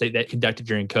research that conducted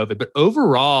during COVID, but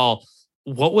overall,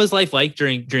 what was life like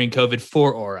during COVID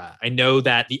for Oura? I know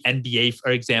that the NBA, for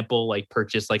example, like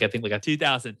purchased like I think like a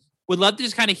 2,000. Would love to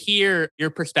just kind of hear your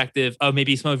perspective of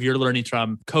maybe some of your learnings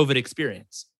from COVID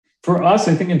experience. For us,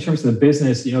 I think in terms of the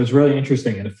business, it was really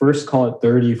interesting. In the first, call it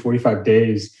 30, 45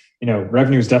 days,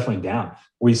 revenue is definitely down.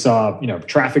 We saw,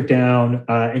 traffic down.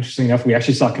 Interesting enough, we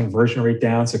actually saw conversion rate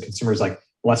down. So consumers like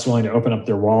less willing to open up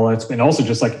their wallets, and also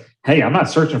just like, hey, I'm not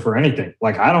searching for anything.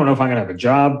 Like, I don't know if I'm gonna have a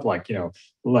job. Like,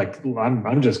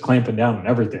 I'm just clamping down on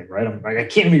everything, right? I'm like, I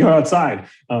can't even go outside.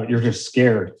 You're just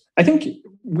scared. I think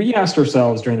we asked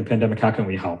ourselves during the pandemic, how can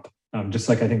we help? Just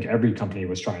like I think every company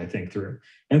was trying to think through.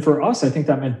 And for us, I think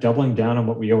that meant doubling down on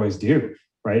what we always do,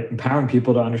 right? Empowering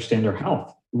people to understand their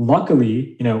health.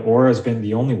 Luckily, Oura has been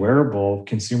the only wearable,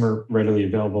 consumer readily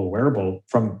available wearable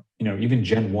from, even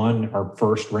Gen 1, our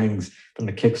first rings from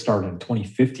the Kickstart in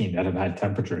 2015 that have had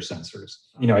temperature sensors.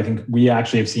 I think we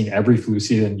actually have seen every flu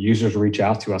season users reach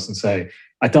out to us and say,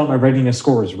 I thought my readiness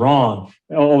score was wrong.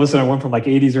 All of a sudden I went from like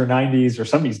 80s or 90s or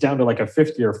 70s down to like a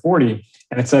 50 or 40.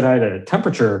 And it said I had a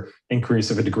temperature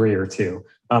increase of a degree or two.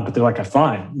 But they're like, I'm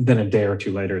fine. Then a day or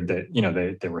two later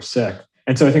that, they were sick.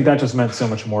 And so I think that just meant so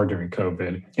much more during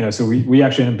COVID. So we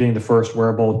actually ended up being the first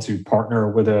wearable to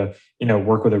partner with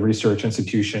work with a research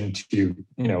institution to,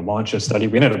 launch a study.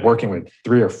 We ended up working with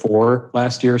 3 or 4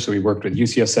 last year. So we worked with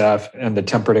UCSF and the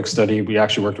Temperedic study. We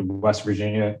actually worked with West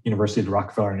Virginia University, the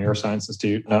Rockefeller Neuroscience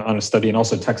Institute on a study, and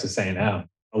also Texas A&M,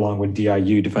 along with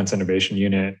DIU, Defense Innovation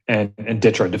Unit, and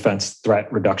DTRA, Defense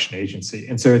Threat Reduction Agency.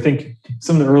 And so I think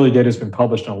some of the early data has been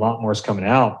published and a lot more is coming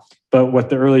out. But what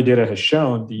the early data has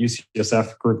shown, the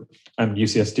UCSF group and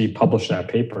UCSD published that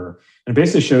paper, and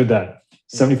basically showed that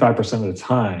 75% of the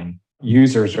time,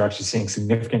 users are actually seeing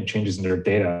significant changes in their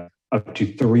data up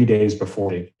to 3 days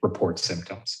before they report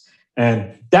symptoms.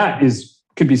 And that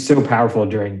could be so powerful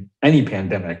during any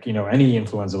pandemic, any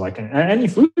influenza, like any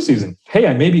flu season. Hey,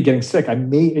 I may be getting sick.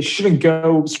 I shouldn't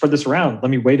go spread this around. Let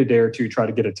me wait a day or two, try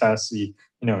to get a test, see,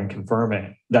 and confirm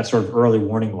it. That sort of early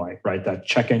warning light, right? That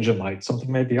check engine light,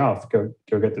 something may be off. Go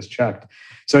get this checked.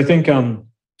 So I think, the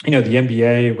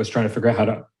NBA was trying to figure out how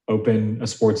to open a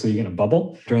sports league in a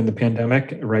bubble during the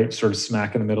pandemic, right? Sort of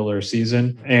smack in the middle of their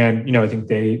season. And, I think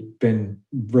they've been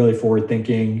really forward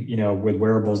thinking, with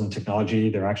wearables and technology.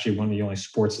 They're actually one of the only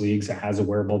sports leagues that has a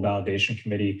wearable validation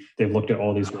committee. They've looked at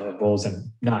all these wearables and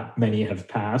not many have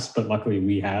passed, but luckily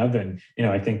we have. And,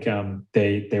 I think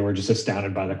they were just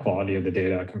astounded by the quality of the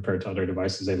data compared to other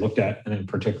devices they looked at. And then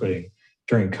particularly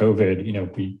during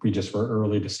COVID, we just were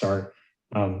early to start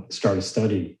a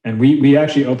study, and we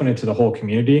actually opened it to the whole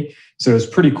community. So it was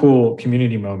a pretty cool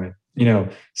community moment.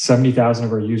 70,000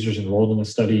 of our users enrolled in the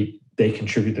study. They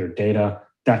contribute their data.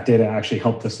 That data actually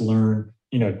helped us learn,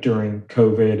 during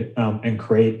COVID and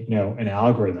create, an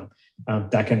algorithm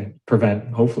that can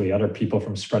prevent hopefully other people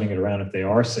from spreading it around if they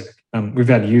are sick. We've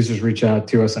had users reach out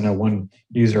to us. I know one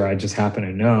user I just happen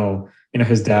to know,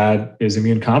 his dad is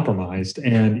immune compromised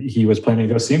and he was planning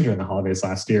to go see him during the holidays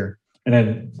last year. And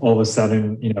then all of a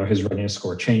sudden, his readiness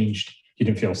score changed. He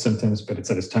didn't feel symptoms, but it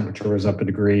said his temperature was up a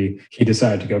degree. He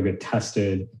decided to go get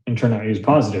tested and turned out he was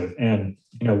positive. And,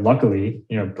 luckily,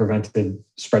 prevented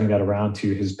spreading that around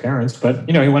to his parents. But,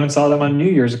 he went and saw them on New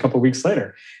Year's a couple of weeks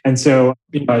later. And so,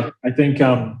 I think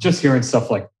just hearing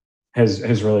stuff like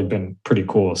has really been pretty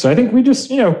cool. So I think we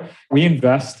just, we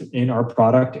invest in our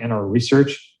product and our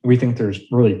research. We think there's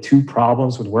really 2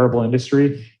 problems with wearable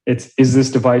industry. Is this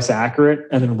device accurate?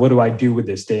 And then what do I do with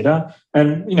this data?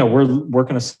 And, we're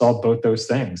going to solve both those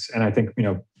things. And I think,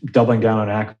 doubling down on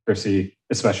accuracy,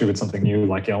 especially with something new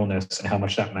like illness and how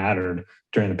much that mattered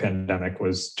during the pandemic,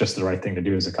 was just the right thing to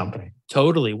do as a company.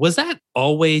 Totally. Was that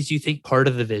always, you think, part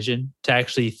of the vision to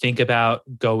actually think about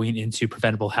going into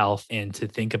preventable health and to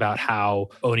think about how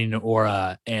owning an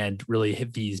Oura and really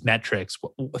hit these metrics,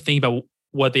 think about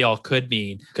what they all could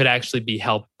mean, could actually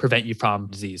help prevent you from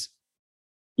disease?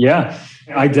 Yeah,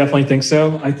 I definitely think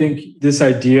so. I think this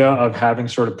idea of having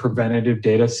sort of preventative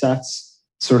data sets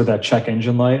sort of that check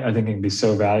engine light, I think it can be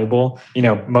so valuable.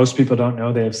 Most people don't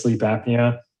know they have sleep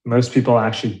apnea. Most people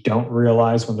actually don't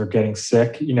realize when they're getting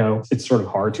sick. It's sort of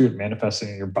hard to. It manifesting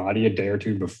in your body a day or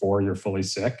two before you're fully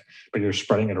sick, but you're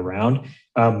spreading it around.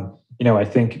 I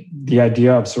think the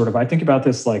idea of I think about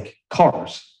this like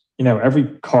cars. Every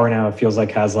car now it feels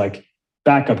like has like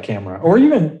backup camera or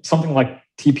even something like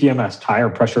TPMS,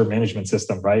 tire pressure management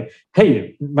system, right?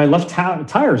 Hey, my left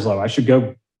tire's low. I should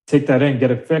go take that in, get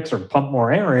it fixed or pump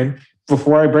more air in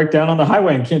before I break down on the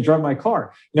highway and can't drive my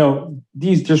car.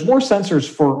 There's more sensors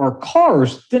for our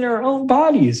cars than our own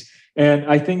bodies. And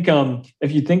I think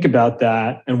if you think about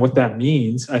that and what that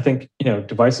means, I think,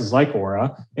 devices like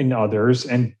Oura and others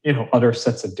and, other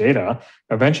sets of data,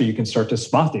 eventually you can start to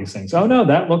spot these things. Oh, no,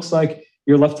 that looks like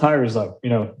your left tire is low.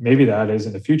 Maybe that is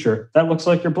in the future. That looks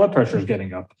like your blood pressure is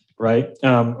getting up, right?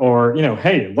 Or,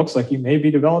 hey, it looks like you may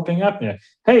be developing apnea.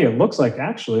 Hey, it looks like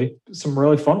actually some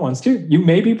really fun ones too. You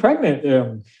may be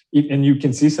pregnant. And you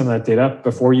can see some of that data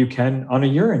before you can on a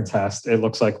urine test, it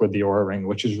looks like with the Oura Ring,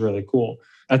 which is really cool.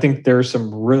 I think there's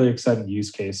some really exciting use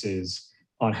cases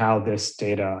on how this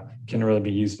data can really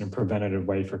be used in a preventative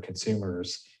way for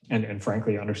consumers and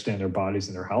frankly, understand their bodies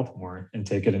and their health more and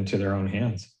take it into their own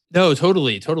hands. No,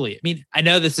 totally. I mean, I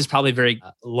know this is probably a very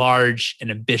large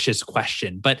and ambitious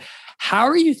question, but how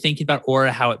are you thinking about Oura,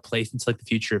 how it plays into like the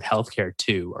future of healthcare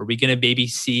too? Are we going to maybe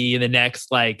see in the next,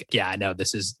 I know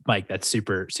this is Mike, that's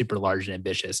super, super large and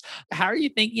ambitious. How are you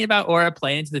thinking about Oura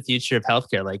playing into the future of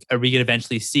healthcare? Like, are we going to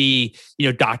eventually see,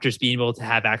 doctors being able to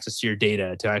have access to your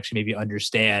data to actually maybe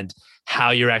understand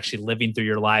how you're actually living through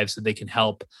your life so they can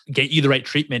help get you the right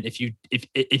treatment if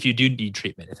you do need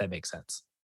treatment, if that makes sense?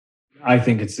 I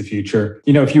think it's the future.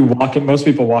 If you most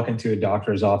people walk into a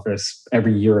doctor's office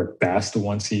every year at best,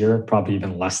 once a year, probably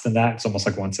even less than that. It's almost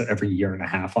like once every year and a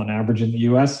half on average in the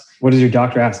US. What does your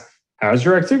doctor ask? How's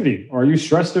your activity? Are you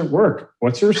stressed at work?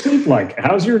 What's your sleep like?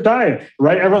 How's your diet?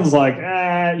 Right? Everyone's like,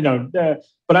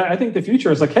 But I think the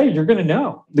future is like, hey, you're going to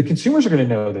know. The consumers are going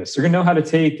to know this. They're going to know how to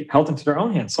take health into their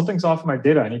own hands. Something's off of my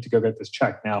data. I need to go get this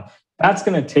checked. Now, that's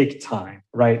going to take time,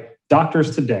 right?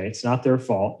 Doctors today, it's not their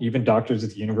fault. Even doctors at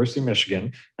the University of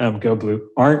Michigan, go blue,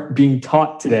 aren't being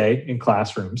taught today in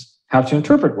classrooms how to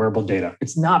interpret wearable data.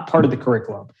 It's not part of the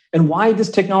curriculum. And why this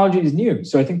technology is new.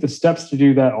 So I think the steps to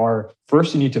do that are,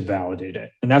 first, you need to validate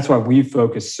it. And that's why we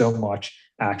focus so much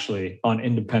actually on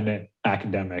independent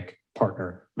academic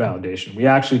partner validation. We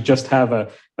actually just have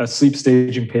a sleep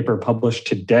staging paper published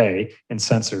today in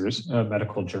Sensors, a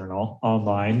medical journal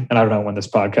online. And I don't know when this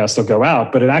podcast will go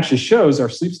out, but it actually shows our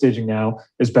sleep staging now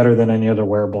is better than any other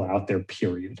wearable out there,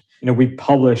 period. We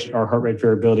published our heart rate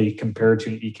variability compared to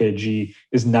an EKG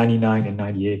is 99 and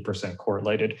 98%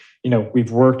 correlated.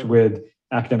 We've worked with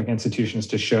academic institutions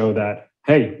to show that,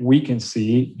 hey, we can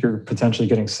see you're potentially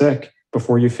getting sick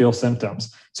before you feel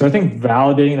symptoms. So I think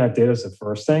validating that data is the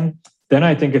first thing. Then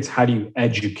I think it's how do you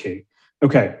educate?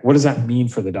 Okay, what does that mean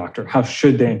for the doctor? How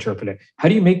should they interpret it? How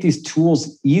do you make these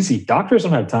tools easy? Doctors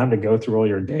don't have time to go through all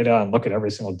your data and look at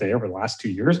every single day over the last 2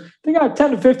 years. They got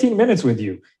 10 to 15 minutes with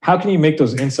you. How can you make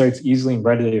those insights easily and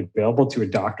readily available to a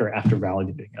doctor after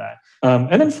validating that?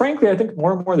 And then frankly, I think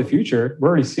more and more the future, we're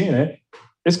already seeing it,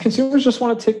 is consumers just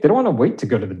want to they don't want to wait to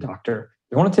go to the doctor.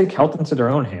 They want to take health into their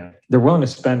own hand. They're willing to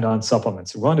spend on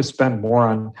supplements. They're willing to spend more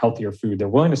on healthier food. They're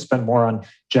willing to spend more on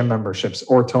gym memberships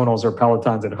or tonals or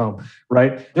Pelotons at home,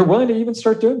 right? They're willing to even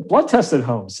start doing blood tests at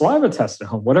home, saliva tests at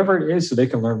home, whatever it is, so they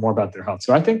can learn more about their health.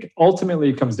 So I think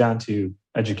ultimately it comes down to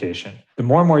education. The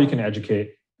more and more you can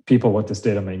educate people what this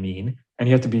data may mean, and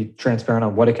you have to be transparent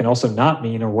on what it can also not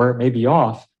mean or where it may be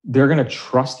off, they're going to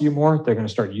trust you more. They're going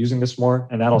to start using this more,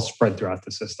 and that'll spread throughout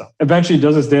the system. Eventually,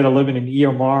 does this data live in an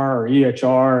EMR or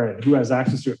EHR, and who has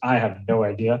access to it? I have no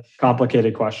idea.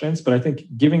 Complicated questions, but I think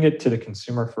giving it to the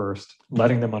consumer first,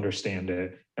 letting them understand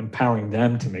it, empowering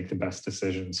them to make the best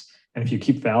decisions. And if you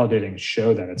keep validating,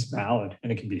 show that it's valid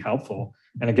and it can be helpful,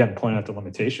 and again, point out the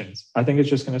limitations, I think it's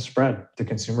just going to spread to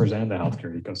consumers and the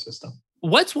healthcare ecosystem.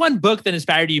 What's one book that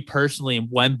inspired you personally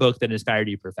and one book that inspired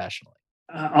you professionally?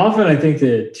 Often I think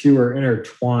the two are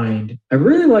intertwined. I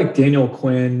really like Daniel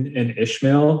Quinn and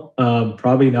Ishmael.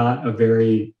 Probably not a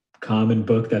very common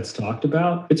book that's talked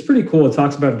about. It's pretty cool. It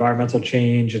talks about environmental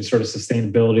change and sort of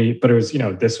sustainability, but it was,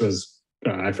 this was,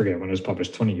 I forget when it was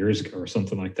published, 20 years ago or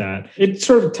something like that. It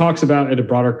sort of talks about at a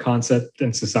broader concept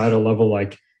and societal level,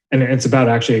 and it's about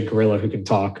actually a gorilla who can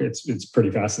talk. It's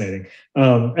pretty fascinating.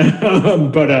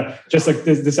 But just like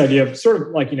this idea of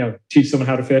sort of teach someone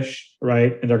how to fish,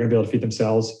 right? And they're going to be able to feed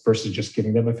themselves versus just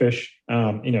giving them a fish,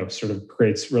 sort of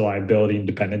creates reliability and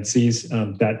dependencies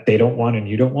that they don't want and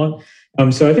you don't want.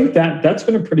 So I think that's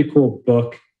been a pretty cool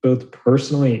book both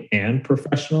personally and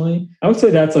professionally. I would say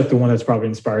that's like the one that's probably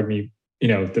inspired me,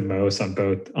 the most on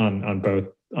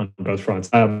both fronts.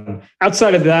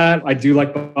 Outside of that, I do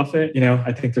like Buffett.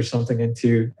 I think there's something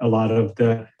into a lot of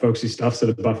the folksy stuff. So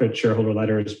the Buffett shareholder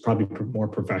letter is probably more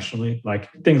professionally, like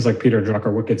things like Peter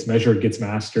Drucker, what gets measured gets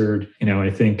mastered. I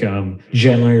think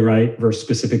generally right versus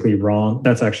specifically wrong.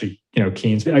 That's actually,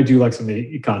 Keynes. I do like some of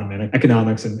the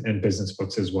economics and business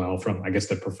books as well from, I guess,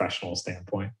 the professional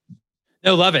standpoint.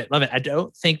 No, love it. Love it. I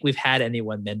don't think we've had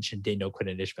anyone mention Daniel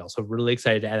Quinton Ishmael. So really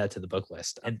excited to add that to the book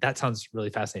list. And that sounds really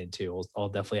fascinating too. I'll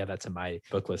definitely add that to my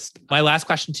book list. My last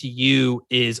question to you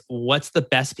is, what's the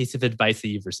best piece of advice that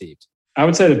you've received? I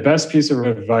would say the best piece of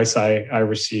advice I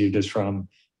received is from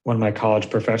one of my college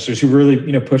professors who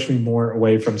really, pushed me more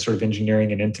away from sort of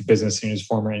engineering and into business. He was a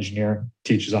former engineer,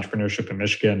 teaches entrepreneurship in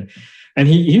Michigan. And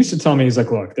he used to tell me, he's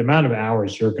like, look, the amount of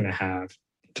hours you're going to have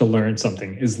to learn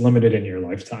something is limited in your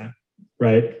lifetime.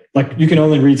 Right? Like you can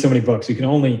only read so many books. You can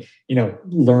only,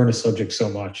 learn a subject so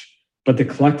much, but the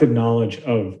collective knowledge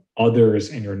of others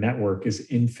in your network is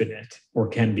infinite or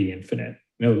can be infinite,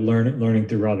 learning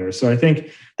through others. So I think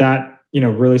that,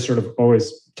 really sort of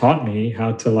always taught me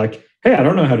how to like, hey, I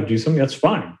don't know how to do something. That's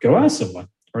fine. Go ask someone,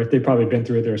 right? They've probably been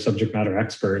through it. They're a subject matter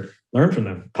expert. Learn from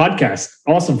them. Podcast,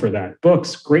 awesome for that.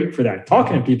 Books, great for that.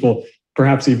 Talking to people,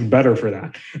 perhaps even better for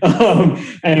that.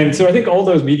 And so I think all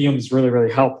those mediums really,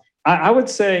 really help. I would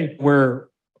say where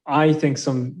I think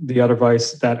the other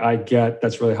advice that I get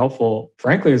that's really helpful,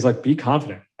 frankly, is like be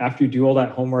confident. After you do all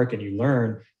that homework and you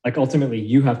learn, like ultimately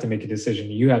you have to make a decision.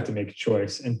 You have to make a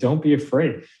choice and don't be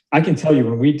afraid. I can tell you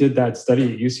when we did that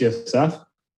study at UCSF,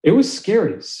 it was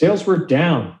scary. Sales were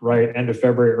down, right? End of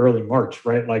February, early March,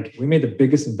 right? Like we made the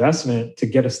biggest investment to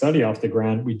get a study off the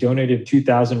ground. We donated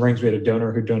 2,000 rings. We had a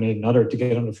donor who donated another to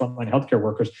get on the frontline healthcare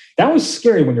workers. That was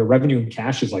scary when your revenue and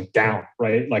cash is like down,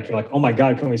 right? Like you're like, oh my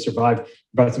God, can we survive?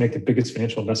 We're about to make the biggest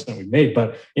financial investment we've made.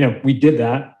 But, we did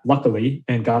that luckily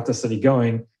and got the study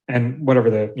going. And whatever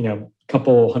the,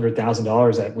 couple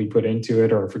 $100,000 that we put into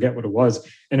it, or forget what it was,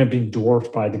 ended up being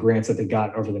dwarfed by the grants that they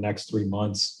got over the next 3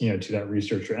 months, to that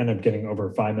researcher, ended up getting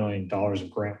over $5 million of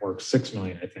grant work, $6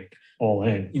 million, I think, all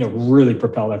in, really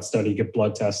propel that study, get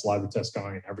blood tests, saliva tests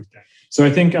going and everything. So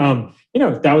I think,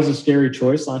 that was a scary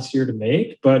choice last year to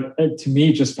make, but to me,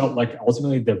 it just felt like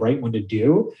ultimately the right one to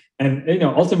do. And,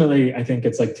 ultimately, I think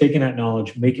it's like taking that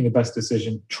knowledge, making the best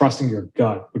decision, trusting your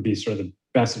gut would be sort of the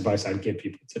best advice I'd give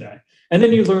people today. And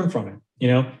then you learn from it.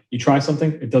 You try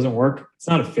something, it doesn't work. It's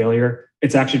not a failure.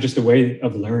 It's actually just a way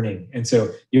of learning. And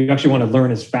so you actually want to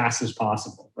learn as fast as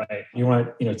possible, right? You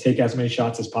want to, take as many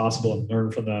shots as possible and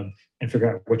learn from them and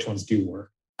figure out which ones do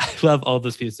work. I love all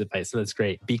those pieces of advice. So that's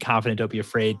great. Be confident. Don't be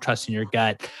afraid. Trust in your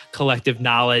gut. Collective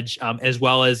knowledge, as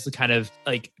well as the kind of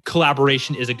like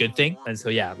collaboration is a good thing. And so,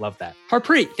 yeah, I love that.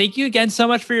 Harpreet, thank you again so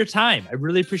much for your time. I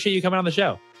really appreciate you coming on the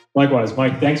show. Likewise,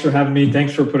 Mike, thanks for having me.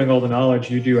 Thanks for putting all the knowledge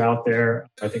you do out there.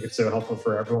 I think it's so helpful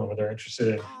for everyone, whether they're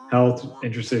interested in health,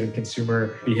 interested in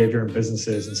consumer behavior and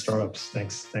businesses and startups.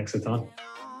 Thanks a ton.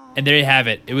 And there you have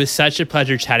it. It was such a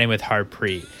pleasure chatting with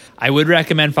Harpreet. I would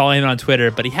recommend following him on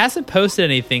Twitter, but he hasn't posted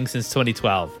anything since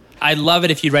 2012. I'd love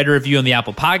it if you'd write a review on the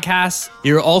Apple Podcasts.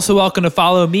 You're also welcome to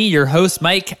follow me, your host,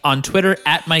 Mike, on Twitter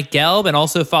 @MikeGelb, and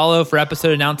also follow for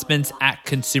episode announcements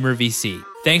 @ConsumerVC.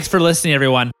 Thanks for listening,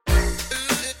 everyone.